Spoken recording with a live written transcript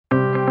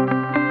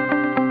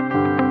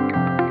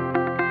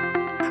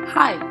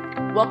Hi,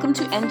 welcome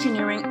to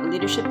Engineering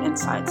Leadership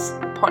Insights,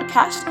 a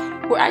podcast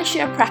where I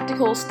share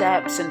practical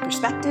steps and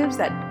perspectives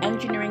that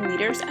engineering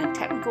leaders and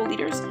technical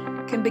leaders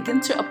can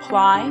begin to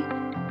apply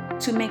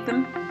to make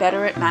them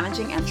better at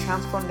managing and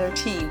transform their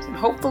teams and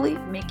hopefully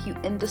make you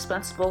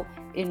indispensable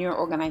in your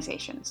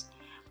organizations.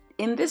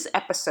 In this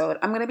episode,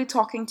 I'm going to be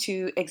talking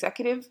to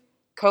executive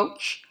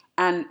coach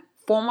and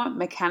former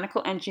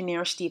mechanical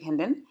engineer Steve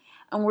Hinden,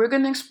 and we're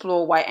going to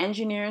explore why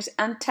engineers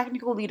and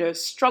technical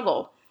leaders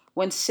struggle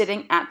when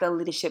sitting at the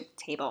leadership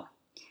table.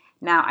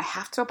 Now, I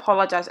have to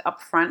apologize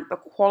up front. The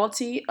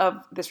quality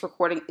of this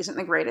recording isn't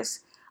the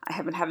greatest. I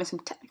have been having some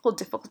technical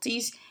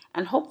difficulties,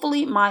 and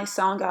hopefully my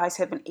sound guys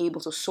have been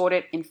able to sort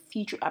it in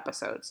future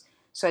episodes.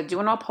 So I do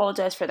want to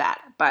apologize for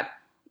that, but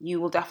you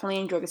will definitely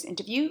enjoy this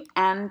interview,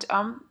 and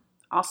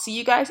I'll see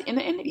you guys in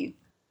the interview.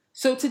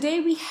 So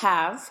today we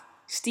have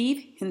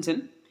Steve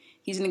Hinden.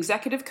 He's an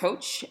executive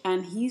coach,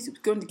 and he's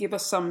going to give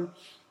us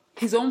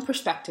his own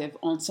perspective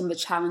on some of the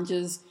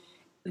challenges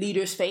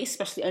leaders face,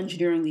 especially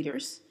engineering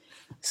leaders.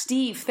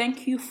 Steve,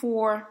 thank you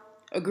for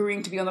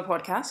agreeing to be on the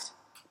podcast.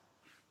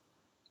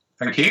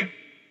 Thank you.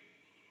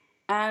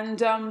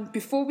 And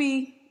before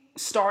we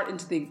start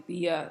into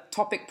the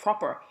topic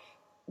proper,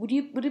 would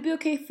it be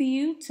okay for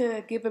you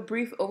to give a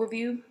brief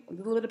overview, a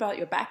little bit about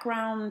your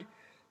background,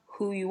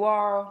 who you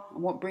are,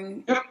 and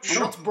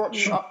what's brought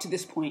you up to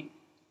this point?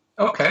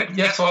 Okay,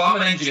 yes, well, I'm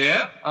an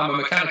engineer. I'm a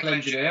mechanical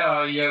engineer.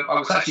 I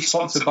was actually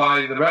sponsored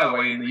by the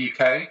railway in the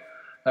UK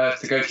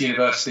to go to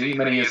university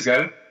many years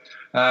ago.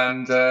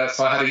 And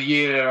so I had a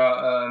year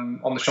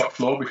on the shop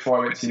floor before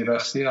I went to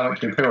university. I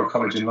went to Imperial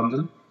College in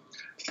London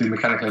to do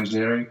mechanical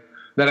engineering.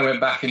 Then I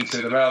went back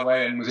into the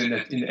railway and was in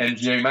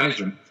engineering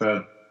management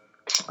for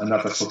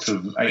another sort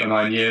of 8 or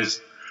 9 years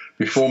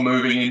before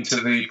moving into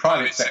the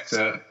private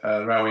sector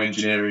railway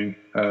engineering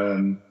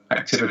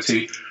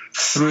activity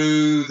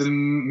through the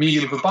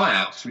medium of a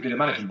buyout. We did a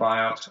management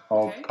buyout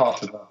of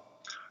part of a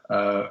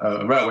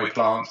railway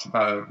plant,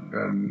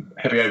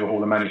 heavy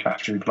overhaul and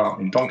manufacturing plant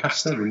in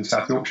Doncaster in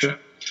South Yorkshire.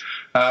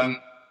 And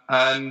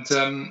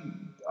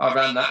I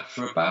ran that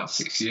for about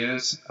 6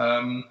 years.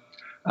 And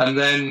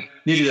then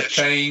needed a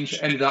change,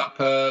 ended up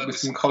with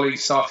some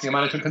colleagues starting a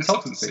management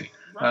consultancy.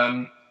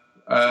 So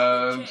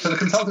the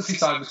consultancy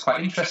side was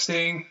quite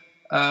interesting,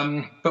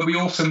 but we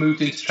also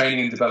moved into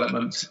training and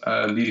development,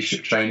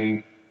 leadership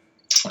training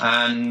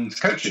and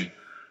coaching.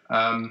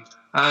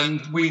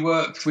 And we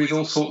worked with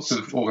all sorts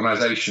of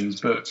organisations,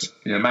 but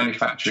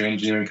manufacturing,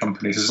 engineering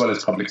companies, as well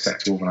as public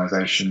sector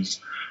organisations.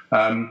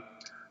 That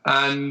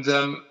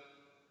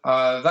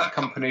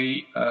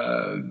company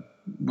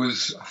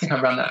was, I think I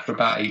ran that for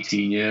about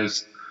 18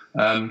 years.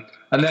 And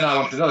then I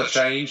wanted another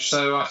change,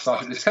 so I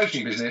started this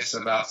coaching business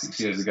about 6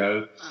 years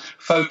ago,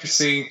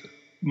 focusing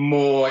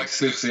more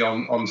exclusively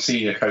on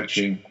senior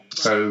coaching,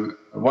 so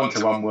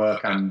one-to-one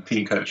work and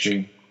team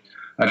coaching.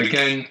 And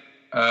again,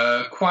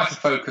 quite a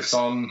focus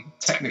on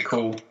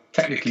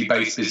technically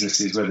based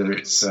businesses, whether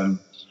it's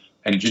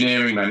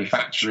engineering,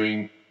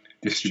 manufacturing,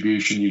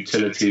 distribution,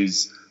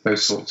 utilities,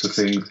 those sorts of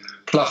things.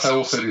 Plus, I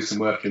also do some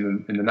work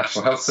in the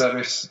National Health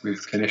Service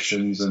with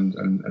clinicians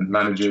and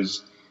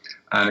managers,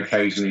 and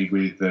occasionally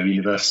with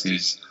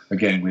universities,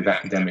 again with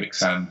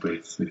academics and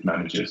with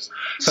managers.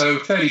 So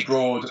fairly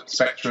broad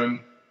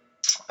spectrum.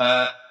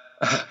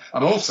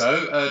 I'm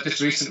also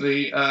just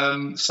recently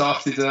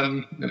started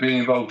being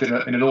involved in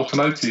an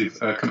automotive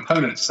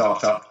component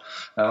startup.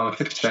 I'm a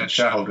 50%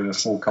 shareholder in a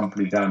small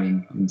company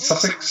down in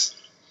Sussex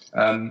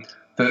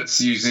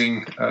that's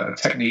using a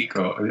technique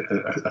or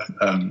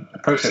a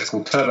process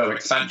called turbo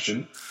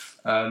expansion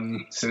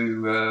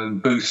to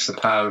boost the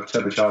power of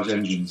turbocharged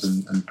engines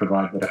and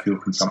provide better fuel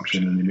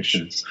consumption and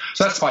emissions.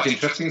 So that's quite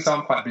interesting. So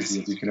I'm quite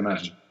busy, as you can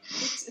imagine.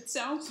 It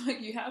sounds like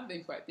you have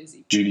been quite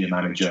busy. Junior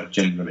manager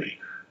generally,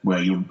 where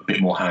you're a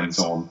bit more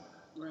hands-on,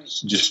 right,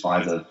 just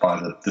by the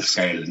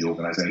scale of the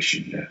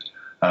organisation. Yeah.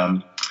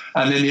 And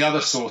then the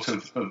other sort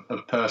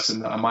of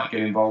person that I might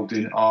get involved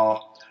in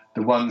are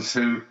the ones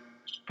who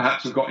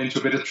perhaps have got into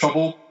a bit of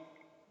trouble.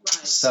 Right.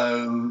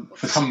 So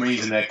for some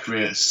reason their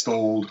career has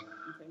stalled.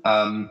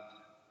 And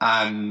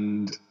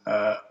in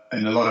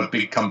a lot of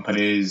big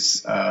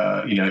companies,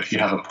 if you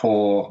have a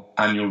poor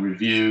annual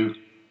review,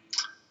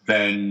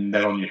 then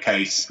they're on your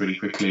case pretty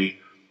quickly.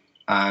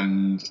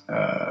 And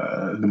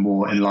the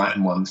more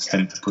enlightened ones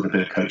tend to put a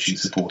bit of coaching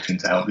support in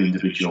to help the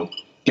individual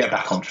get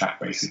back on track,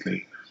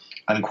 basically.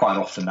 And quite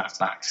often that's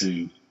back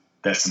to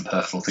there's some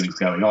personal things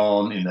going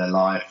on in their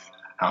life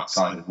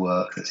outside of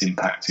work that's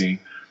impacting,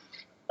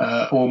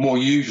 or more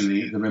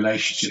usually the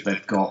relationship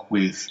they've got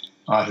with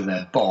either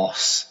their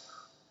boss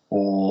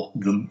or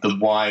the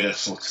wider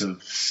sort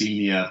of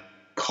senior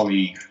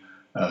colleague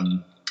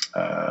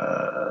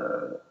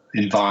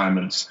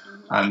environment.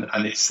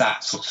 And it's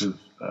that sort of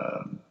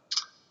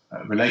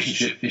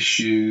relationship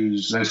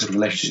issues, those sort of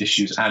relationship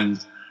issues, and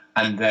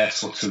their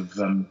sort of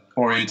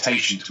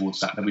orientation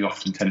towards that we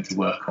often tend to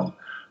work on.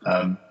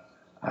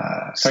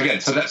 So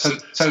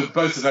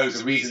both of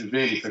those are reasons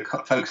really for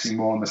focusing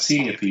more on the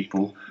senior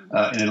people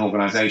in an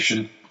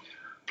organisation.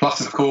 Plus,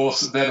 of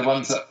course, they're the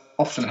ones that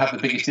often have the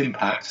biggest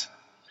impact.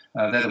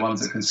 They're the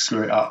ones that can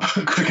screw it up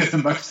quicker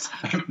than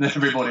than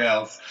everybody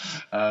else.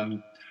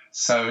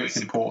 So it's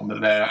important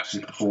that they're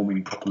actually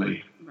performing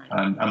properly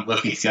and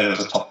working together as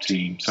a top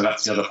team. So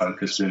that's the other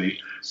focus, really.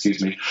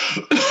 Excuse me.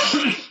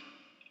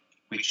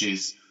 Which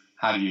is,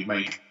 how do you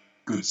make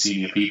good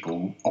senior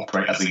people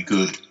operate as a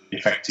good,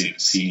 effective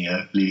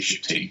senior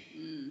leadership team?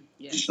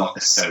 Yes. Which is not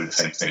necessarily the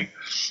same thing.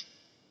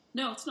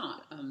 No, it's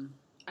not.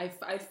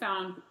 I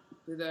found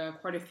with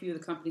quite a few of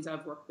the companies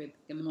I've worked with,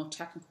 and the more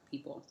technical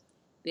people,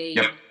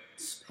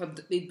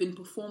 they've been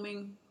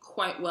performing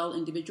quite well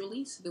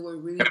individually. So they were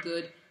really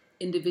good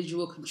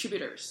individual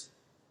contributors.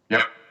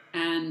 Yep.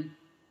 And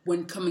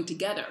when coming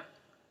together,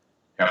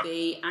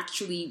 they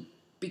actually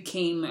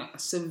became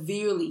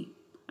severely.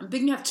 I'm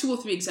thinking I have 2 or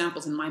 3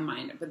 examples in my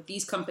mind, but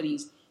these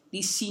companies,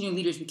 these senior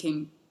leaders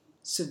became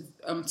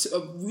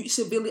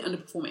severely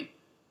underperforming.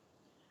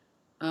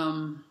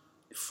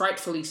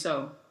 Frightfully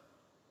so.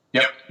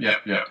 Yep.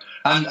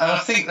 And I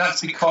think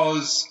that's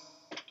because,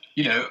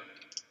 a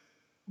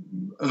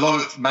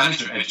lot of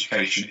management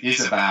education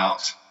is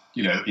about,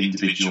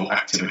 individual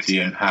activity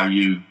and how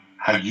you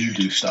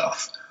do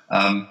stuff.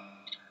 And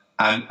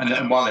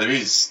while there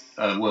is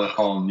work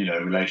on,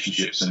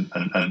 relationships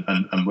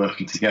and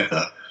working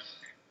together,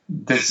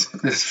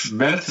 there's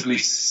relatively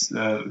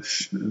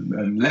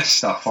less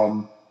stuff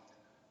on,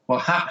 well,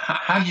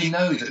 how do you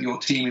know that your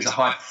team is a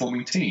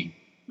high-performing team?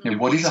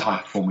 What is a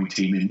high-performing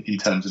team in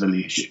terms of a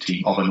leadership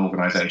team of an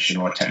organisation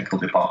or a technical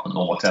department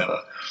or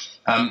whatever?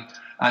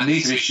 And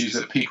these are issues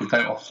that people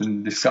don't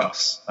often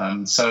discuss.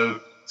 So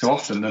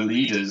often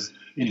the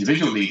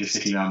individual leaders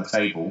sitting around the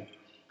table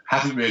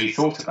haven't really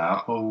thought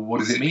about, well, what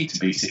does it mean to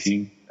be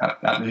sitting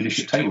at the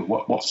leadership table?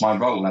 What's my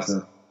role as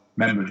a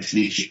member of this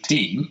leadership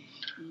team?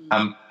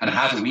 And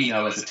how do we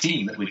know as a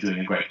team that we're doing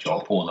a great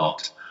job or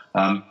not?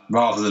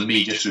 Rather than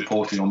me just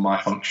reporting on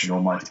my function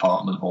or my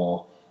department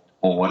or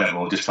whatever,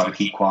 or just try to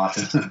keep quiet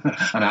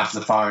and out of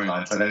the firing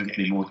line so I don't get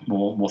any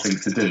more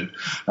things to do.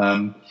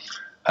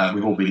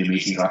 We've all been in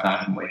meetings like that,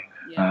 haven't we?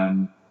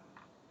 Yeah.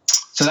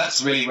 So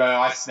that's really where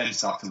I then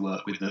start to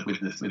work with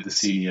the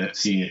senior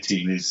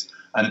team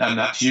and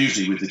that's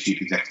usually with the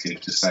chief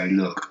executive to say,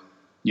 look,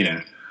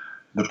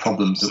 the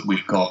problems that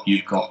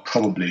you've got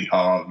probably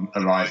are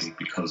arising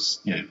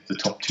because the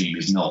top team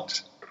is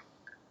not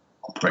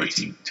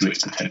operating to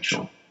its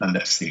potential, and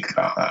let's think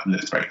about that and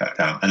let's break that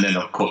down. And then,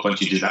 of course,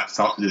 once you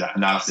start to do that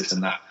analysis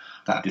and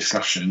that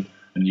discussion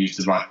and use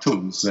the right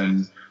tools,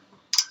 then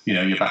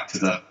you're back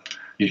to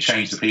you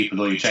change the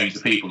people or you change the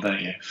people, don't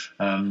you?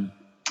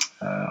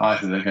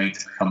 Either they're going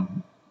to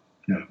become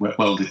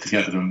welded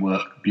together and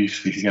work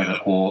beautifully together,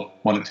 or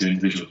one or two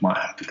individuals might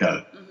have to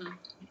go.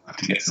 Have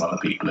to get some other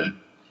people in.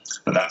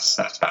 But that's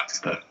back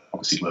to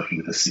obviously working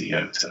with the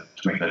CEO to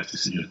make those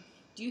decisions.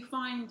 Do you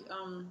find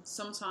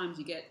sometimes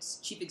you get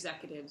chief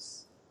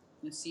executives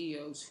and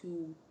CEOs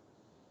who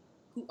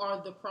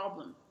are the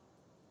problem?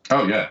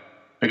 Oh yeah,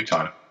 big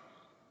time.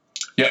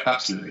 Yeah,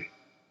 absolutely.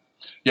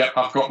 Yeah,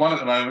 I've got one at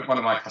the moment. One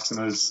of my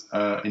customers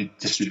in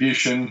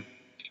distribution,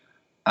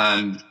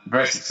 and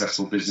very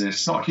successful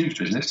business. Not a huge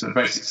business, but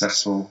very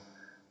successful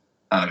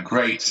and a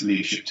great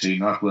leadership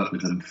team. I've worked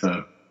with them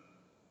for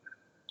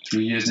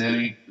 3 years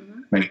nearly.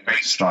 Made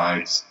great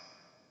strides,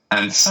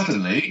 and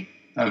suddenly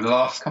over the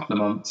last couple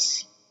of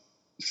months,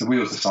 the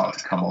wheels have started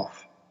to come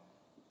off.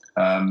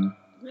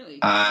 Really?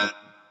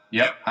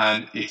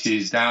 And it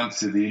is down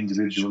to the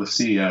individual. The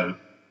CEO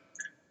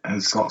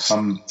has got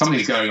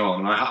something's going on,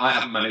 and I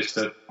haven't managed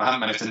to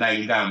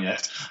nail him down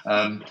yet.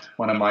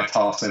 One of my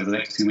tasks over the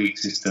next 2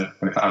 weeks is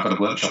I've got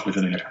a workshop with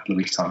him in a couple of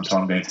weeks' time, so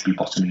I'm going to be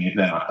bottoming it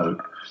then, I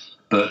hope.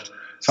 But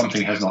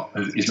something is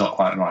not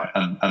quite right,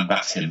 and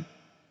that's him.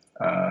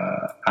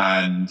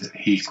 And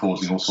he's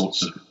causing all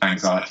sorts of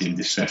anxiety and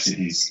distress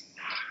in his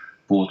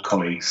board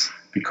colleagues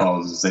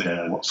because they don't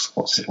know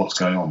what's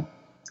going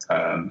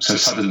on. So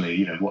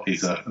suddenly, what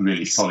is a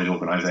really solid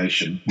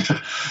organisation,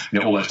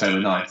 almost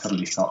overnight,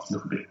 suddenly starts to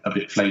look a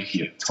bit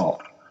flaky at the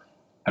top.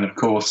 And of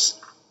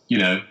course,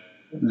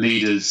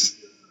 leaders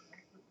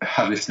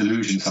have this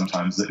delusion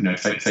sometimes that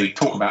if they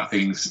talk about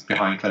things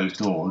behind closed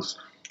doors,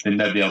 then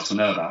nobody else will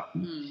know about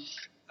them.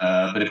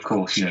 But of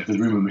course, the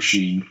rumour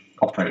machine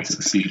operates at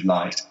the speed of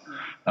light.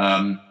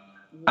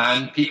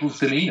 And people's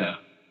demeanour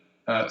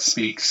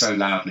speaks so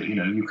loudly.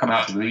 You come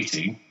out of a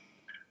meeting,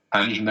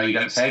 and even though you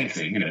don't say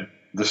anything,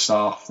 the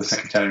staff, the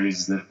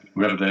secretaries,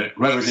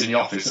 whoever's in the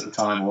office at the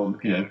time or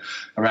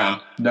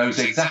around knows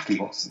exactly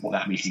what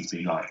that meeting's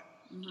been like.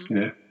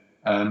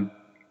 And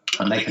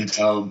they can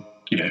tell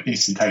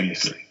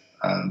instantaneously.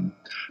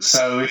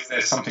 So if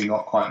there's something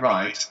not quite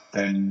right,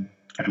 then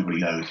everybody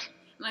knows.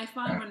 And I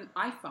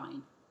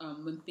find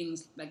when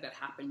things like that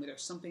happen, where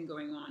there's something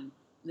going on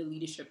in the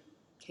leadership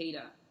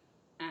cadre,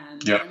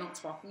 and they're not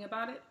talking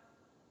about it.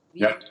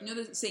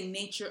 They say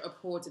nature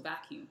abhors a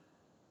vacuum.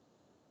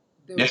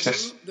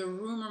 The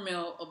rumor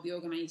mill of the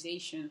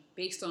organization,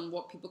 based on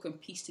what people can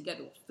piece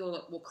together,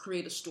 will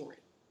create a story.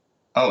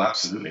 Oh,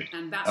 absolutely.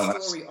 And that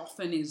story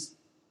often is,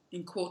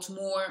 in quotes,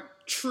 more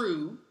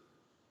true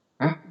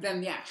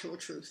than the actual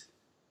truth.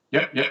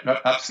 Yep,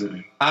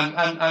 absolutely.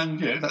 And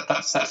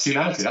that's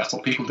humanity. That's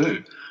what people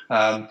do.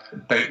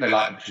 They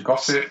like to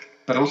gossip,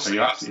 but also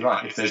you're absolutely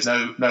right. If there's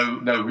no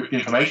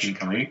information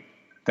coming,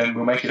 then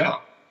we'll make it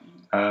up.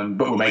 But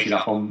we'll make it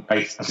up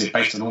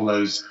based on all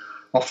those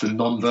often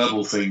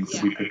non-verbal things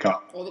that we pick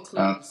up. All the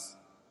clues.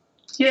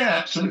 Yeah,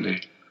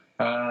 absolutely.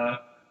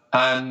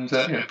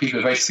 People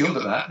are very skilled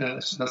at that.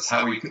 That's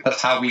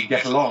how we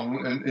get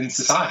along in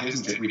society,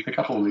 isn't it? We pick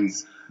up all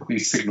these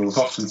signals,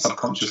 often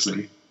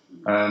subconsciously.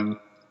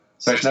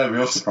 So it's no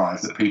real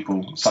surprise that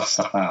people suss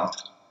stuff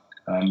out.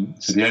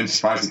 So the only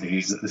surprising thing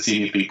is that the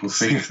senior people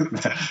think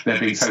they're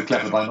being so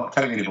clever by not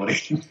telling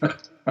anybody.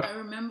 I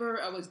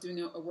remember I was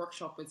doing a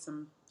workshop with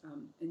some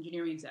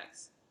engineering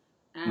execs,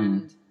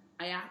 and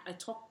we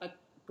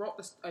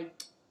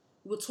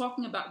were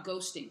talking about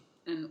ghosting,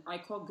 and I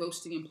call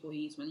ghosting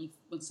employees when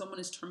someone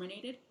is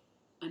terminated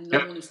and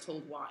no one is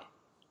told why.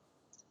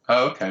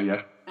 Oh, okay,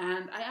 yeah.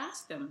 And I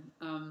asked them,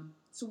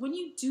 so when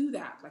you do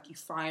that, like you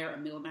fire a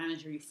middle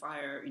manager, you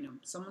fire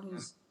someone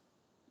who's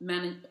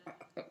a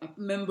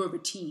member of a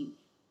team,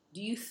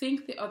 do you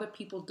think the other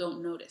people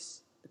don't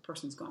notice the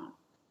person's gone?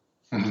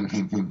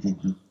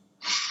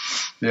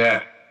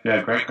 Yeah,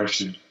 great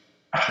question.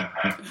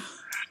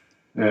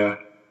 Yeah,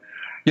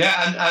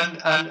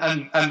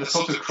 and the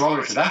sort of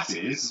corollary to that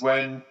is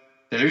when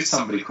there is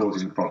somebody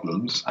causing the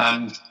problems,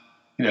 and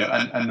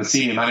the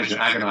senior manager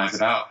agonise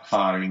about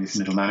firing this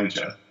middle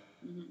manager.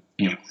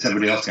 What's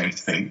everybody else going to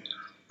think?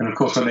 And of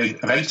course, when they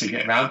eventually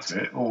get around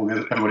to it,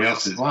 everybody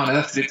else says, "Why on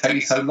earth did it take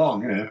you so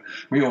long?"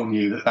 We all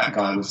knew that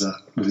guy was an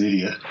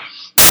idiot.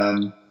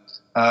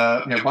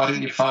 Why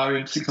didn't you fire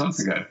him 6 months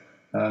ago?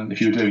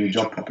 If you were doing your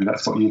job properly,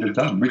 that's what you'd have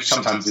done. Which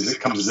sometimes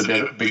comes as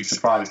a big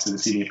surprise to the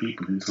senior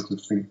people who sort of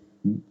think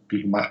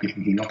people might be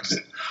thinking the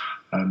opposite.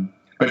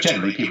 But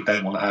generally, people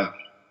don't want to have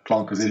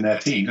plonkers in their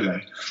team, do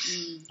they?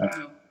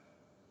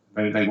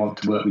 They want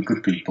to work with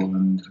good people,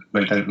 and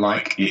they don't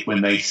like it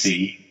when they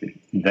see,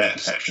 in their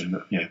perception,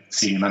 that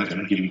senior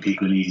management are giving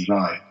people an easy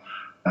ride,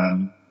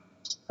 and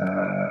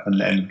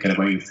letting them get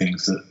away with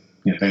things that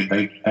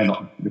they're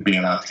not being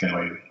allowed to get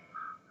away with.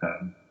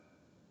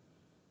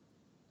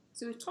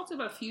 So we've talked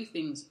about a few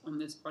things on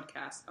this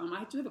podcast.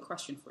 I do have a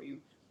question for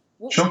you.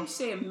 What Sure. would you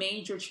say a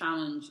major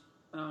challenge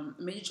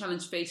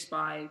faced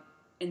by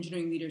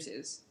engineering leaders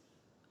is?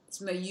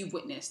 Something that you've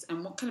witnessed,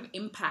 and what kind of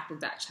impact does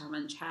that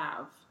challenge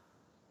have?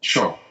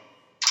 Sure.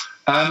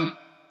 Well,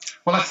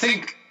 I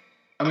think,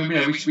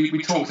 we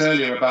talked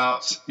earlier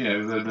about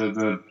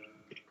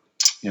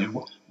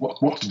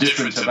what's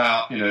different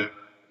about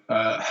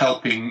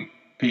helping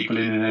people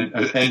in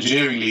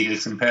engineering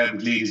leaders compared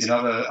with leaders in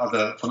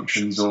other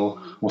functions or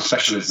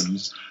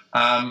specialisms.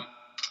 And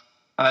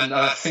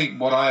I think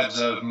what I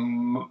observe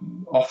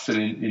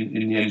often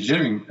in the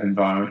engineering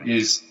environment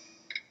is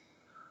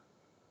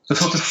the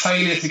sort of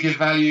failure to give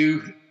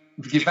value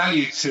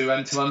to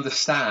and to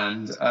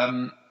understand.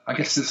 I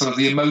guess it's sort of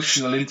the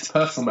emotional,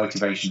 interpersonal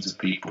motivations of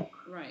people.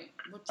 Right.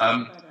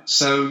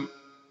 So,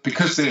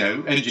 because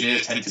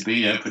engineers tend to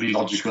be pretty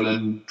logical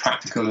and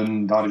practical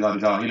and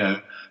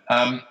da-da-da-da-da,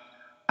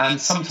 and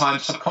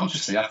sometimes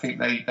subconsciously, I think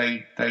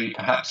they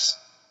perhaps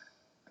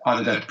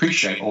either don't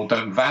appreciate or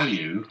don't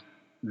value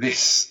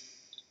this,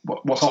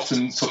 what's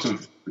often sort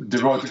of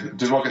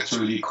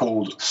derogatorily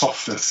called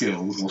softer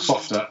skills or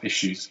softer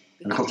issues.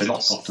 And of course, they're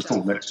not soft at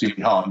all; they're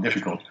extremely hard and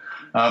difficult.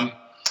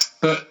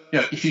 But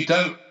if you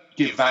don't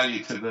give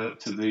value to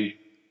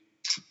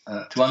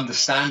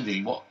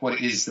understanding what it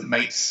is that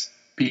makes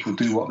people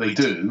do what they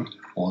do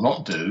or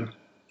not do,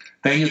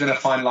 then you're going to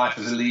find life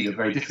as a leader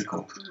very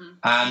difficult.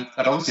 And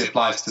that obviously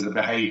applies to the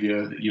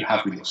behaviour that you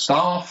have with your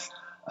staff,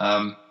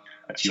 to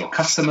your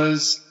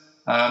customers.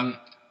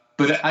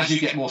 But as you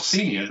get more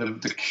senior,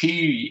 the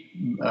key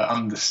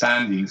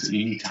understandings that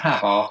you need to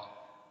have are: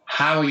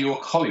 how are your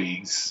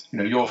colleagues,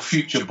 your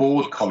future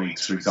board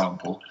colleagues, for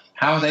example,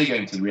 how are they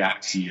going to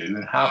react to you,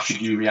 and how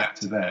should you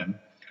react to them?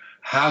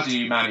 How do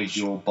you manage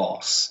your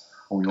boss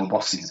or your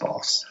boss's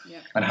boss?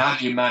 Yeah. And how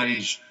do you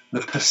manage the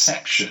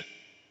perception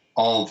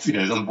of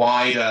the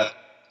wider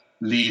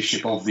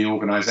leadership of the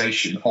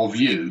organisation of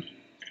you?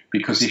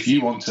 Because if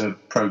you want to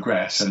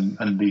progress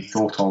and be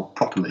thought of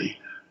properly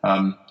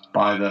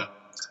by the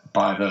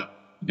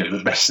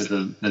rest of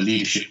the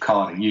leadership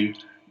cadre,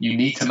 you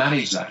need to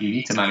manage that. You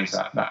need to manage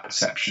that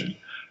perception.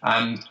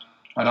 And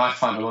I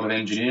find a lot of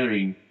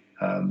engineering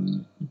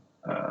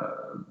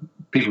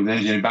people with an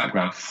engineering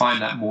background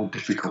find that more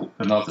difficult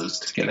than others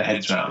to get their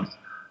heads around.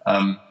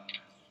 And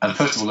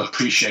first of all,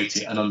 appreciate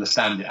it and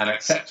understand it and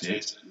accept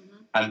it,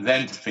 and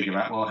then to figure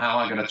out, well, how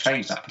am I going to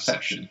change that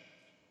perception?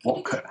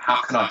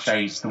 How can I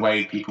change the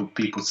way people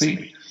see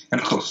me? And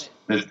of course,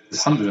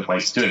 there's hundreds of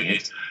ways of doing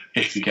it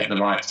if you get the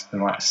right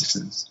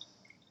assistance.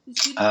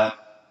 Go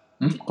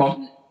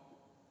on.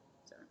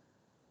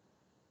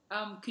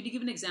 Could you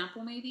give an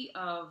example, maybe,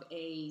 of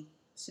a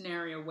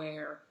scenario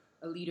where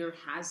a leader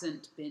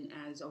hasn't been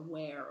as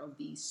aware of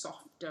these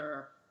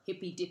softer,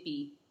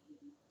 hippy-dippy?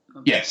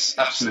 Yes,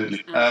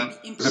 absolutely. So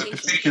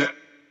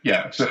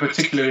a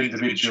particular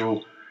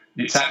individual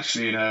it's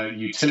actually in a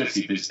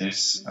utility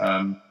business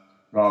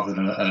rather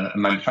than a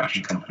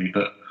manufacturing company,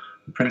 but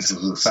the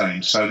principles are the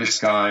same. So this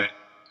guy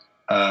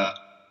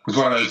was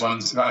one of those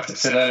ones, like I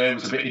said earlier,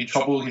 was a bit in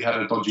trouble. He had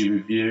a dodgy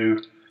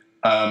review,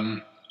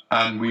 and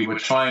I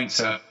was trying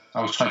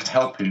to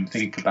help him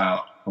think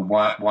about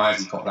why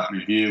has he got that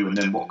review, and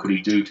then what could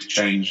he do to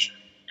change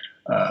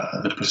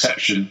the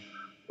perception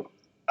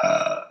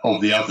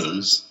of the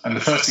others. And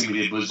the first thing we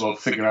did was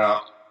figure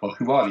out,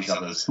 who are these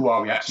others? Who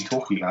are we actually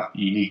talking about?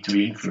 You need to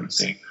be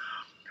influencing.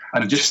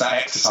 And just that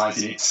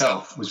exercise in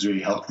itself was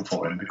really helpful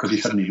for him, because he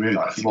suddenly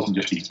realised he wasn't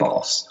just his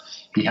boss.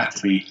 He had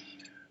to be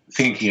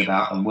thinking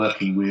about and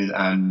working with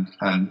and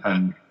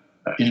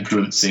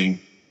influencing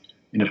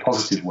in a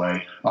positive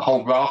way a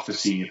whole raft of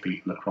senior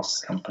people across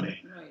the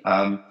company.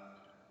 Right.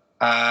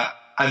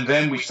 And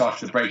then we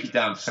started to break it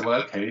down to say,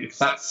 well, okay, if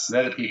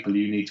they're the people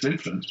you need to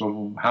influence,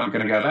 well, how are we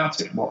going to go about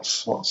it?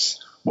 What's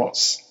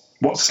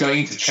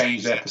going to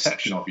change their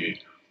perception of you?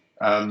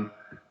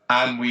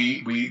 And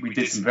we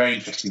did some very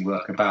interesting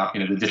work about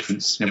the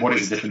difference. What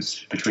is the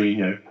difference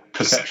between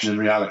perception and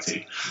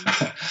reality?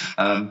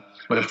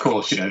 But of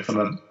course,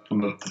 from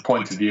the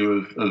point of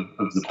view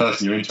of the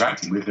person you're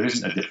interacting with, there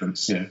isn't a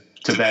difference.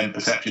 To them,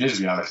 perception is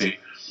reality.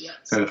 Yeah.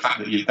 So the fact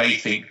that they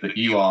think that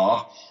you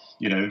are,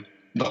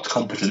 not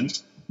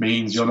competent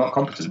means you're not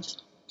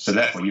competent. So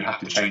therefore, you have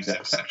to change their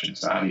perception.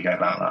 So how do you go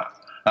about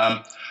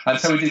that? And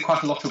so we did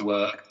quite a lot of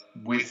work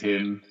with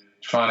him,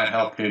 trying to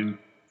help him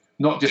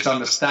not just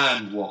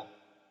understand what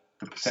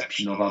the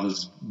perception of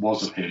others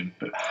was of him,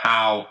 but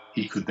how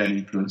he could then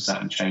influence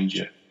that and change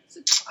it.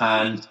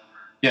 And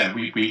yeah,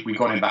 we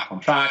got him back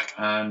on track,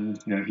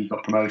 and he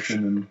got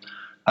promotion,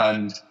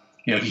 and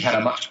he had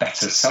a much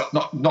better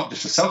not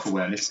just a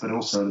self-awareness, but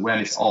also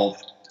awareness of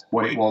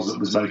what it was that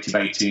was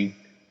motivating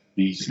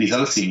these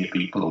other senior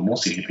people, or more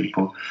senior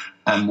people,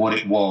 and what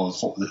were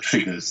the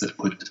triggers that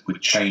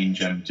would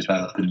change and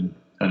develop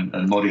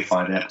and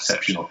modify their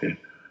perception of him.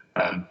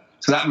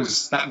 So that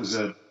was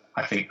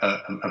I think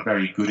a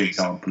very good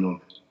example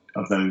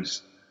of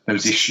those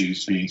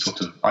issues being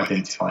sort of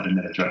identified and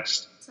then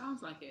addressed.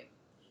 Sounds like it.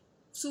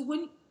 So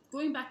when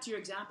going back to your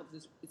example,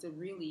 because it's a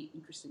really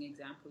interesting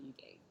example you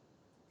gave.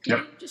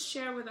 Can you just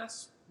share with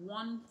us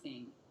one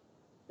thing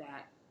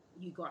that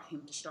you got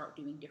him to start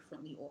doing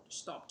differently or to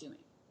stop doing?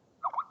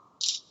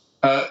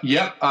 I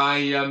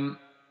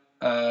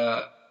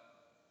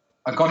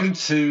got him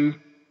to.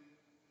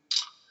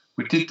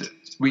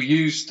 We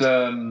used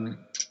a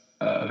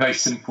very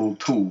simple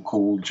tool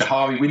called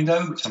Johari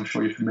Window, which I'm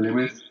sure you're familiar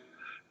with,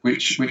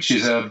 which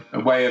is a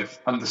way of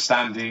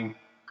understanding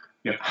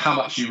how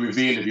much you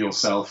reveal of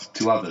yourself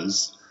to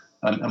others,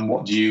 and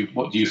what do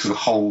you sort of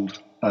hold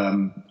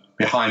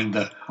behind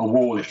a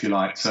wall, if you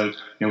like. So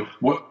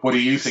what do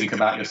you think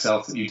about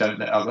yourself that you don't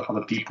let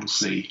other people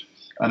see,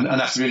 and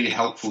that's really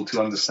helpful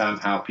to understand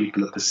how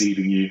people are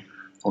perceiving you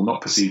or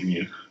not perceiving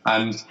you.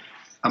 And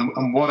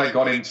what I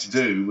got him to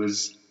do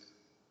was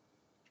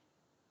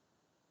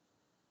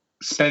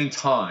spend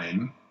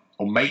time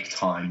or make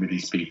time with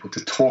these people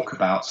to talk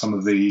about some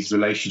of these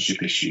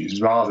relationship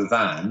issues, rather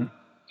than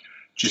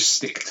just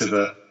stick to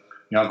the,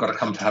 I've got to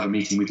come to have a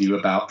meeting with you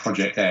about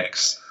Project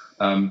X,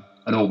 and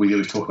all we do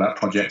is talk about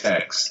Project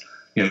X.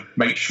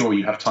 Make sure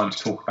you have time to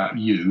talk about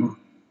you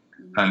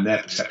and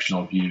their perception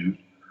of you,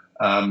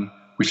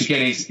 which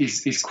again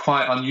is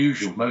quite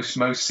unusual.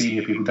 Most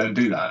senior people don't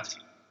do that.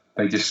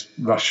 They just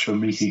rush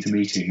from meeting to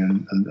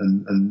meeting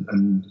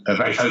and are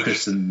very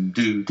focused and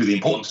do the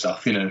important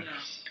stuff,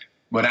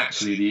 when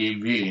actually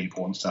the really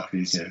important stuff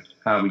is,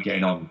 how are we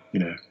getting on?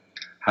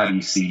 How do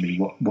you see me?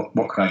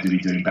 What could I be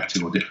doing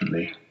better or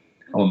differently?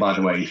 Oh, and by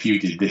the way, if you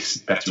did this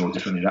better or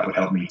differently, that would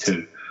help me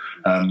too.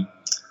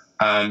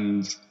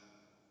 That's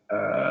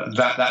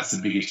the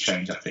biggest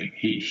change, I think.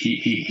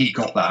 He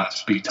got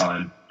that big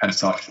time and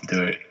started to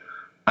do it.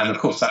 And of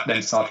course, that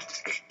then started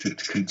to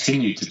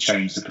continue to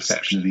change the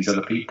perception of these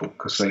other people,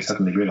 because they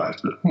suddenly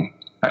realised, look,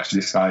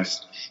 actually, this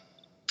guy's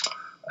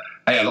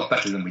A, a lot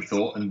better than we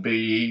thought, and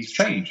B, he's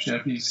changed.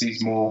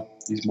 He's more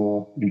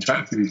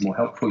interactive, he's more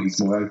helpful, he's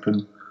more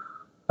open.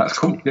 That's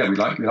cool. Yeah, we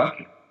like it.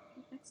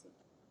 Excellent.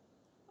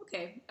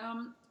 Okay,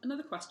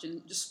 another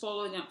question, just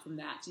following up from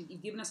that. So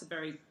you've given us a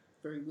very,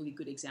 very really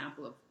good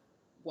example of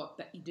what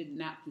that you did in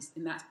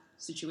that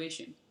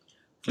situation.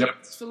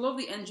 For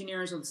lovely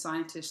engineers or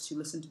scientists who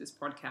listen to this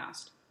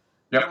podcast,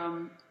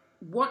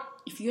 what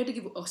if you had to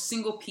give a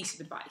single piece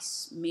of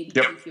advice, maybe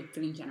if you're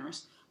feeling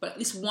generous, but at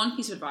least one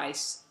piece of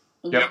advice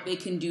on what they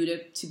can do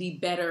to be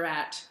better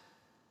at,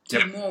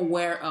 to be more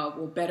aware of,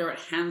 or better at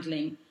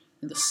handling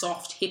the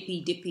soft,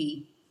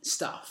 hippy-dippy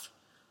stuff,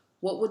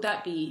 what would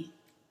that be?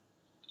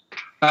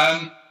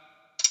 Well,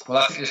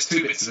 I think there's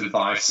two bits of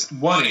advice.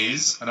 One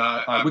is, and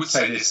I would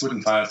say this,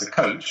 wouldn't I, as a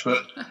coach,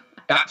 but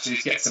actually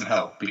get some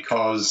help,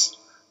 because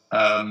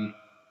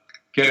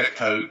get a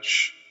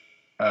coach,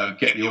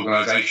 get the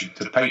organisation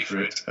to pay for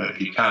it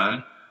if you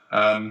can,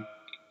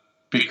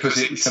 because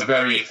it's a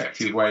very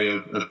effective way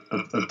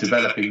of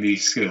developing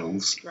these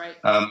skills. Right.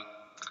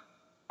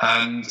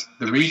 And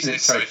the reason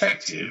it's so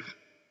effective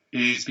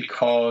is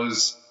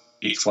because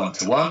it's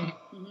one-to-one.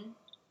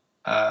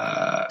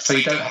 So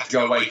you don't have to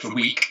go away for a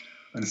week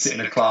and sit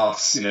in a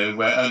class,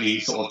 where only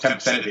sort of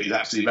 10% of it is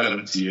actually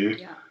relevant to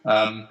you.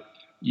 Yeah.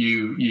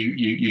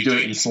 You do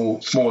it in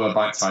smaller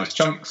bite-sized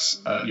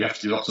chunks. You have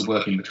to do lots of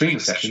work in between the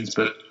sessions,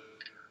 but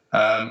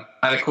and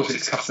of course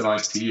it's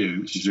customized to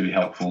you, which is really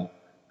helpful.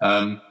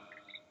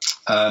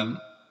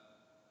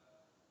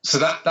 So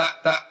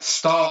that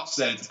starts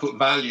then to put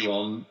value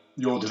on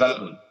your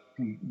development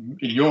in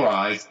your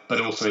eyes,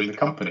 but also in the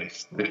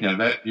company's.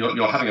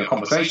 You're having a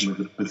conversation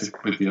with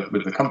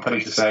the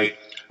company to say,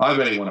 I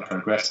really want to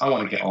progress. I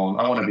want to get on.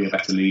 I want to be a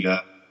better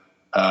leader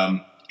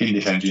in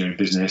this engineering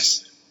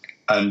business,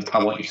 and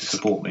I want you to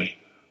support me,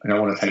 and I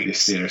want to take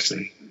this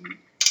seriously.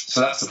 So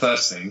that's the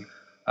first thing.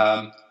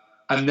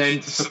 And then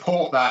to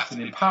support that,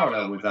 and in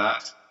parallel with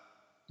that,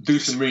 do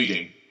some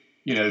reading.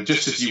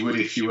 Just as you would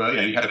if you were,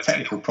 you had a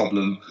technical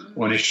problem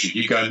or an issue,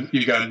 you go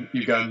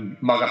and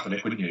mug up on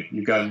it, wouldn't you?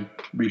 You go and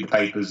read the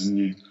papers and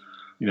you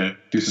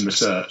do some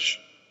research.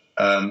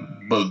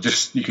 But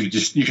you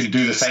can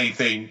do the same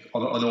thing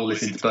on all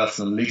this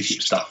interpersonal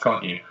leadership stuff,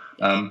 can't you?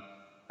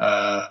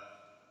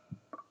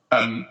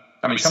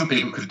 Some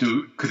people could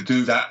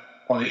do that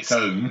on its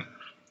own.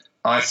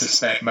 I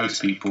suspect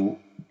most people,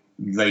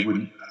 they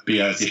wouldn't be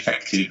as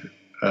effective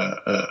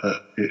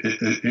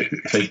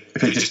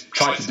if they just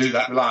tried to do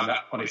that, rely on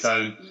that on its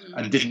own,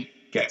 and didn't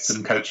get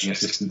some coaching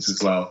assistance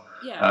as well.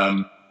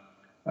 Yeah.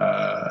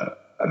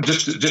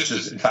 Just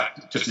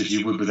as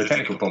you would with a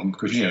technical problem,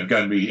 because go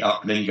and read it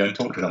up and then you go and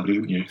talk to somebody,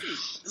 wouldn't you?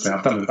 So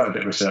I've done a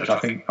bit of research. I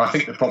think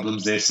the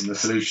problem's this and the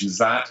solution's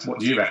that. What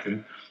do you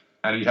reckon?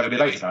 And you'd have a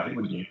debate about it,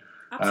 wouldn't you?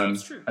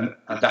 Absolutely true. And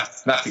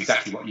that's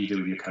exactly what you do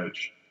with your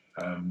coach.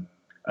 And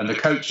the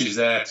coach is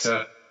there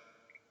to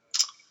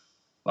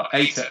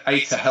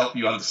to help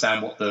you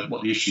understand what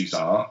the issues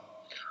are,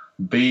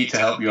 B, to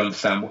help you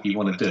understand what you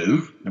want to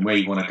do and where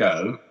you want to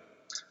go,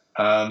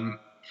 and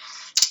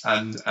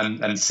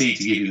C,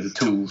 to give you the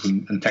tools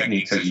and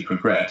techniques as you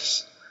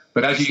progress.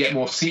 But as you get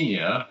more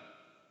senior,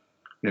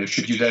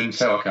 should you then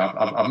say, okay,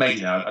 I've made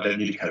it now, I don't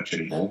need a coach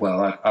anymore?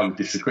 Well, I would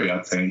disagree.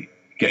 I'd say it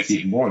gets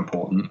even more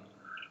important.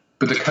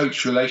 But the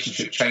coach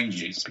relationship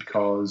changes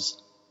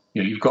because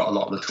you've got a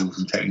lot of the tools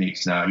and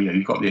techniques now.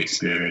 You've got the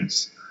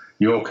experience.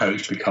 Your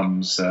coach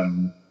becomes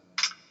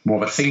more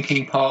of a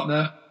thinking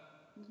partner.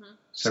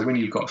 So when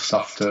you've got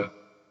stuff to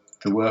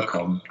work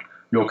on,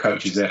 your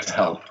coach is there to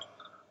help.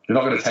 They're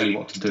not going to tell you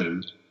what to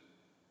do,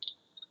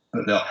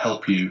 but they'll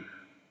help you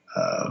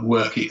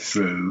work it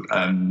through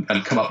and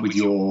come up with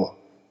your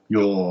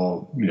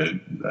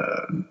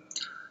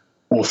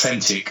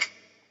authentic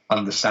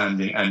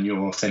understanding and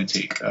your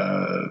authentic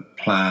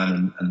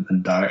plan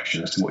and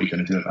direction as to what you're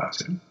going to do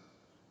about it.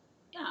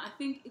 Yeah, I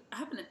think I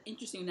have an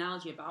interesting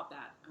analogy about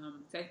that.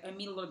 I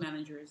meet a lot of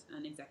managers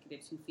and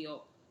executives who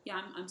feel,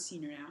 I'm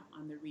senior now.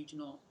 I'm the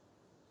regional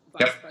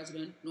vice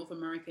president, North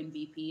American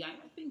VP. I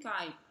think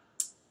I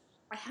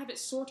have it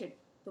sorted.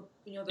 The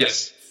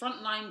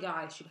frontline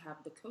guys should have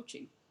the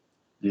coaching.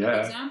 Yeah.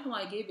 The example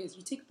I give is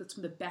you take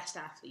some of the best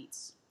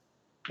athletes,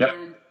 yep.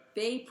 and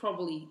they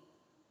probably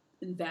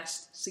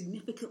invest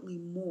significantly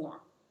more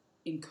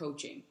in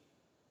coaching.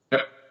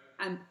 Yep.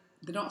 And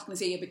they're not going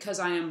to say, because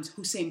I am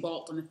Usain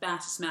Bolt, I'm the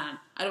fastest man,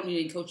 I don't need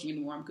any coaching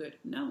anymore, I'm good.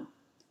 No,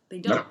 they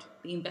don't. No.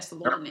 They invest a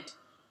lot in it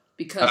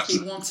because they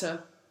want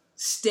to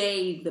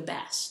stay the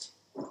best.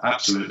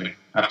 Absolutely.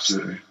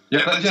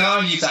 Yeah, but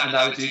I use that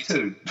analogy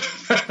too.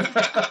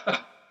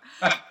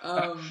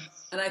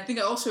 And I think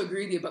I also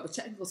agree with you about the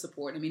technical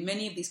support. I mean,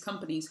 many of these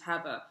companies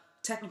have a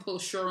technical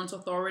assurance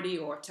authority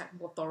or a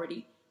technical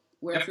authority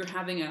where if you're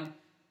having a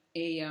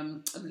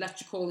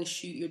electrical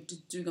issue, you're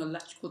doing an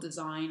electrical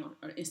design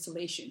or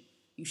installation,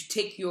 you should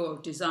take your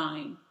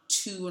design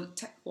to a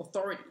technical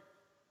authority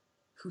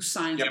who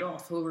signs it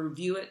off, who will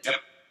review it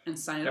and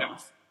sign it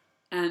off.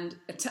 And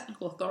a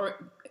technical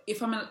authority,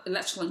 if I'm an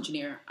electrical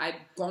engineer, I've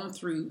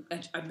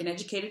been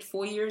educated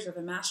 4 years, I have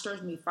a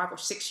master's, maybe 5 or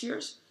 6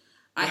 years.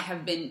 I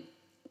have been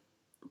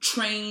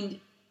trained,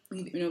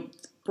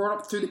 brought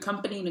up through the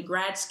company in a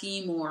grad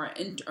scheme or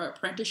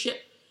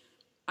apprenticeship.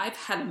 I've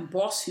had a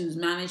boss who's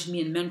managed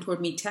me and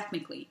mentored me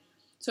technically.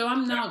 So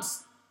I'm now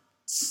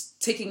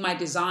taking my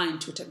design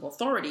to a technical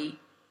authority.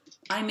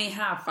 I may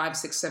have 5,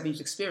 6, 7 years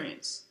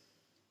experience.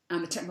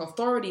 And the technical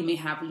authority may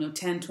have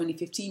 10, 20,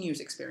 15 years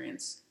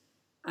experience.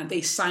 And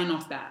they sign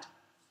off that.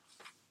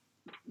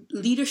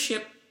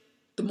 Leadership,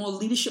 the more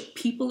leadership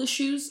people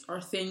issues are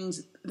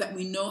things that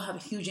we know have a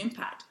huge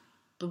impact.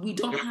 But we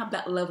don't have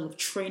that level of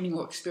training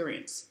or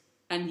experience.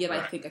 And yet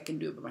I think I can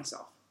do it by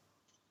myself.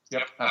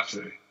 Yep,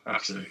 absolutely.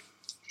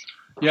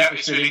 Yeah,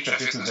 it's really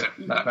interesting, isn't it?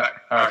 Mm-hmm.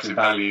 That character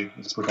value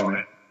is put on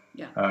it.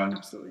 Yeah,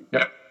 absolutely.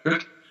 Yeah,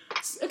 good.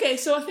 Okay,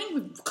 so I think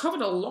we've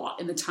covered a lot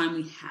in the time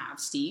we have,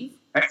 Steve.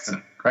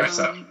 Excellent. Great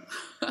stuff.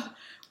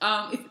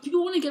 If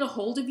people want to get a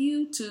hold of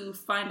you to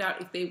find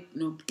out if they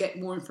get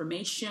more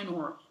information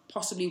or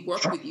possibly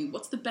work with you,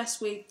 what's the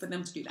best way for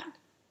them to do that?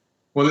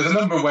 Well, there's a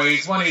number of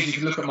ways. One is you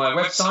can look at my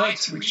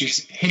website, which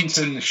is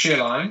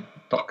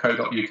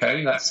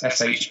hintonshearline.co.uk. That's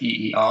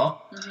SHEER.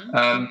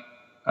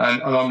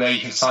 And on there,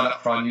 you can sign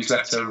up for our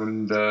newsletter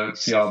and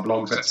see our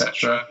blogs,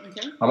 etc.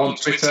 Okay. I'm on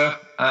Twitter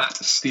at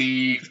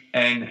Steve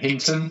N.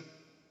 Hinton.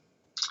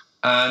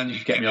 And you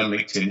can get me on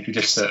LinkedIn. If you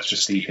just search for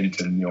Steve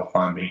Hinton, you'll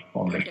find me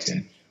on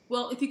LinkedIn.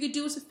 Well, if you could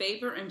do us a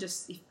favor and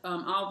just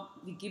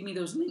give me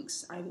those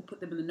links, I will put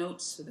them in the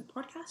notes for the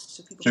podcast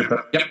so people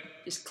can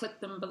just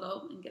click them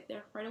below and get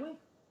there right away.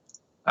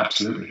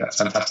 Absolutely. That's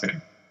fantastic.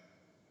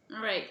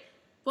 All right.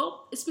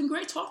 Well, it's been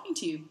great talking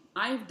to you.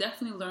 I've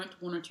definitely learned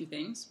one or two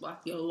things. Well,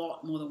 actually, a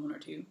lot more than one or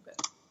two.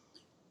 But...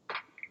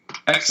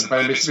 Excellent.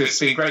 Well, it's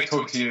been great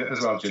talking to you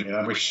as well, Julian.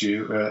 I wish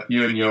you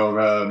and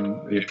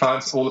your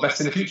clients all the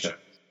best in the future.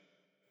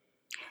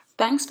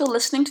 Thanks for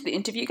listening to the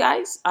interview,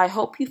 guys. I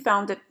hope you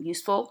found it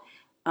useful.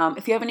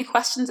 If you have any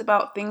questions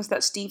about things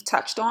that Steve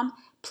touched on,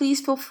 please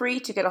feel free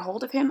to get a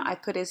hold of him. I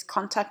put his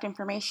contact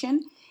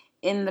information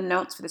in the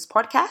notes for this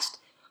podcast.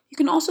 You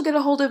can also get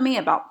a hold of me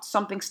about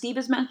something Steve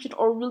has mentioned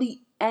or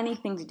really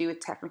anything to do with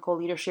technical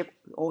leadership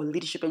or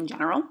leadership in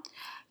general.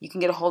 You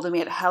can get a hold of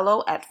me at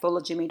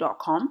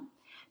hello@fullofjimmy.com.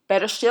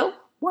 Better still,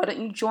 why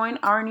don't you join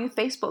our new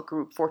Facebook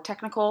group for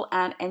technical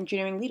and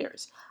engineering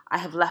leaders? I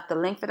have left the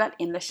link for that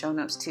in the show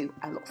notes too.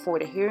 I look forward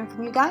to hearing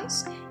from you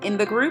guys in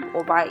the group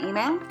or via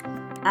email.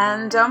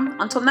 And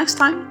until next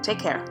time, take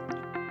care.